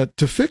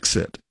 to fix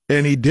it.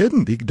 And he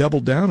didn't. He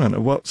doubled down on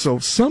it. Well, so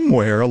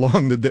somewhere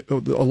along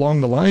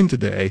the line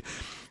today,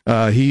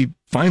 he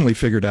finally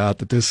figured out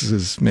that this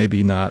is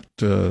maybe not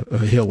a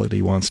hill that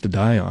he wants to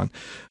die on.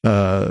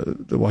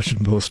 The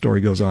Washington Post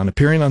story goes on.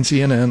 Appearing on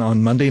CNN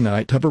on Monday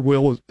night,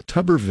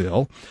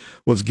 Tuberville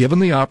was given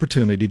the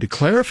opportunity to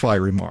clarify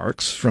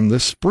remarks from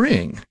this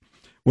spring,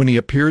 when he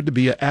appeared to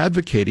be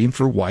advocating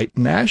for white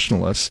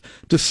nationalists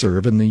to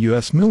serve in the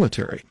U.S.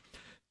 military.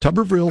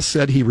 Tuberville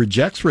said he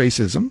rejects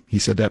racism. He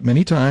said that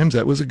many times.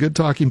 That was a good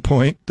talking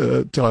point,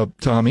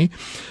 Tommy,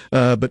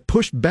 but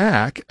pushed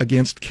back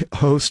against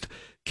host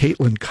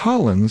Caitlin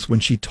Collins when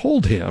she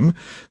told him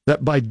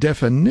that by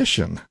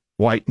definition,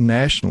 white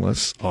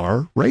nationalists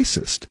are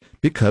racist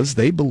because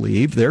they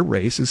believe their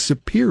race is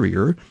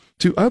superior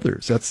to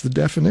others. That's the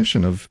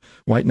definition of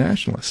white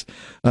nationalist.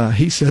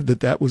 He said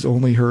that was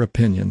only her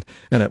opinion,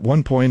 and at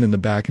one point in the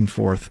back and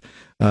forth,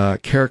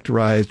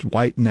 characterized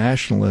white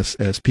nationalists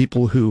as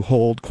people who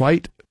hold,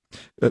 quote,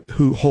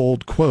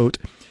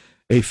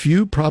 a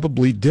few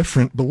probably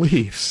different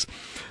beliefs.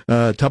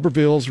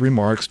 Tuberville's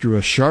remarks drew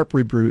a sharp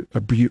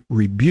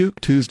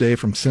rebuke Tuesday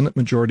from Senate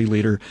Majority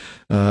Leader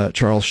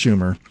Charles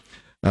Schumer,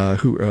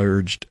 who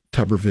urged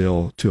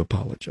Tuberville to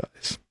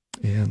apologize.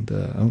 And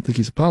I don't think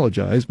he's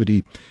apologized, but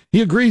he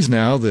agrees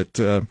now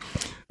that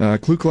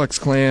Ku Klux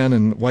Klan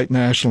and white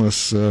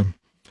nationalists are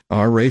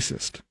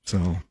racist.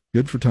 So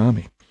good for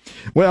Tommy.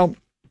 Well,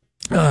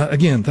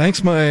 again, thanks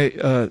to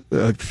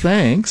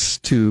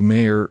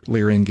Mayor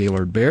Leirion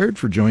Gaylor Baird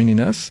for joining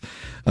us.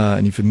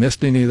 And if you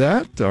missed any of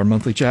that, our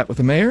monthly chat with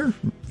the mayor,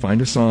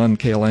 find us on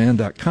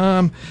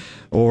KLIN.com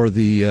or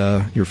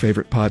your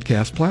favorite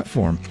podcast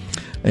platform.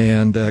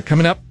 And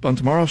coming up on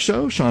tomorrow's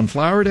show, Sean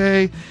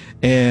Flowerday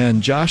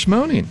and Josh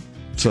Moaning.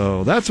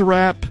 So that's a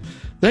wrap.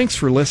 Thanks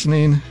for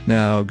listening.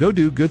 Now go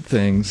do good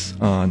things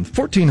on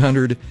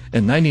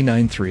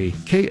 1499.3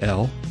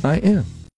 KLIN.